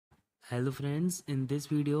Hello friends, in this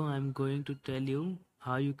video I am going to tell you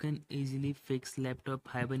how you can easily fix laptop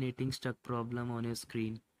hibernating stuck problem on your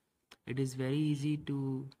screen. It is very easy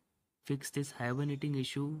to fix this hibernating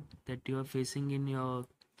issue that you are facing in your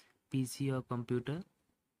PC or computer.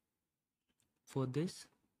 For this,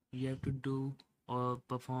 you have to do or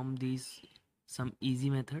perform these some easy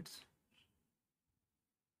methods.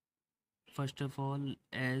 First of all,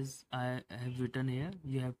 as I have written here,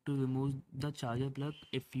 you have to remove the charger plug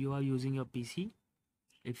if you are using your PC.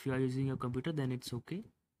 If you are using your computer, then it's okay.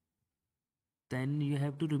 Then you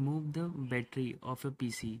have to remove the battery of your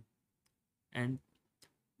PC, and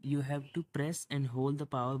you have to press and hold the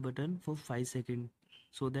power button for 5 seconds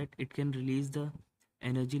so that it can release the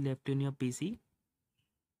energy left in your PC.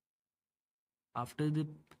 After the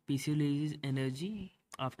PC releases energy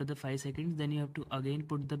after the 5 seconds, then you have to again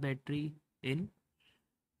put the battery in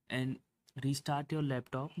and restart your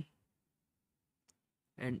laptop,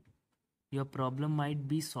 and your problem might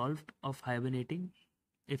be solved of hibernating.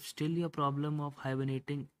 If still your problem of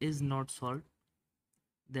hibernating is not solved,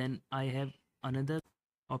 then I have another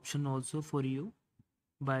option also for you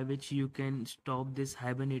by which you can stop this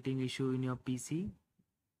hibernating issue in your PC.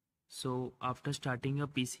 So after starting your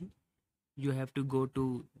PC, you have to go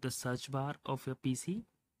to the search bar of your PC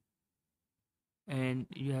and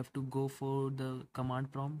you have to go for the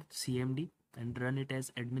command prompt cmd and run it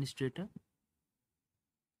as administrator.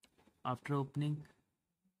 After opening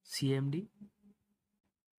cmd,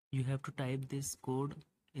 you have to type this code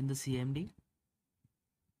in the cmd.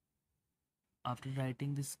 After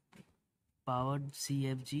writing this powered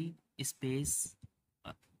cfg space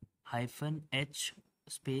hyphen h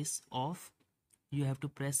space off, you have to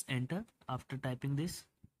press enter. After typing this,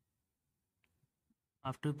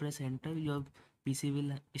 after press enter, your PC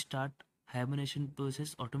will start hibernation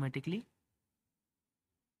process automatically.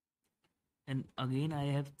 And again I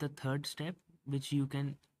have the third step which you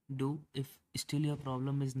can do if still your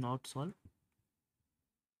problem is not solved.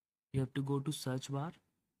 You have to go to search bar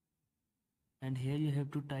and here you have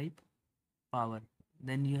to type power.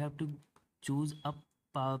 Then you have to choose a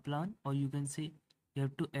power plan, or you can say you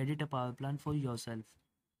have to edit a power plan for yourself.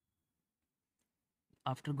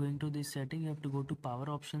 After going to this setting, you have to go to power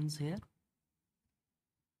options here.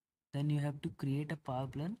 Then you have to create a power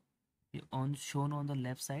plan on shown on the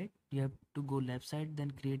left side. You have to go left side, then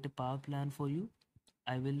create a power plan for you.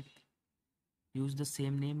 I will use the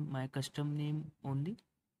same name, my custom name only.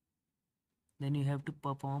 Then you have to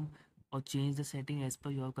perform or change the setting as per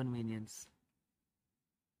your convenience.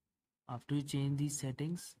 After you change these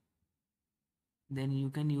settings, then you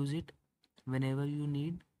can use it whenever you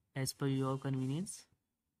need as per your convenience.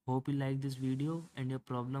 Hope you like this video and your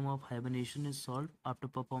problem of hibernation is solved after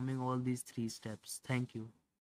performing all these 3 steps. Thank you.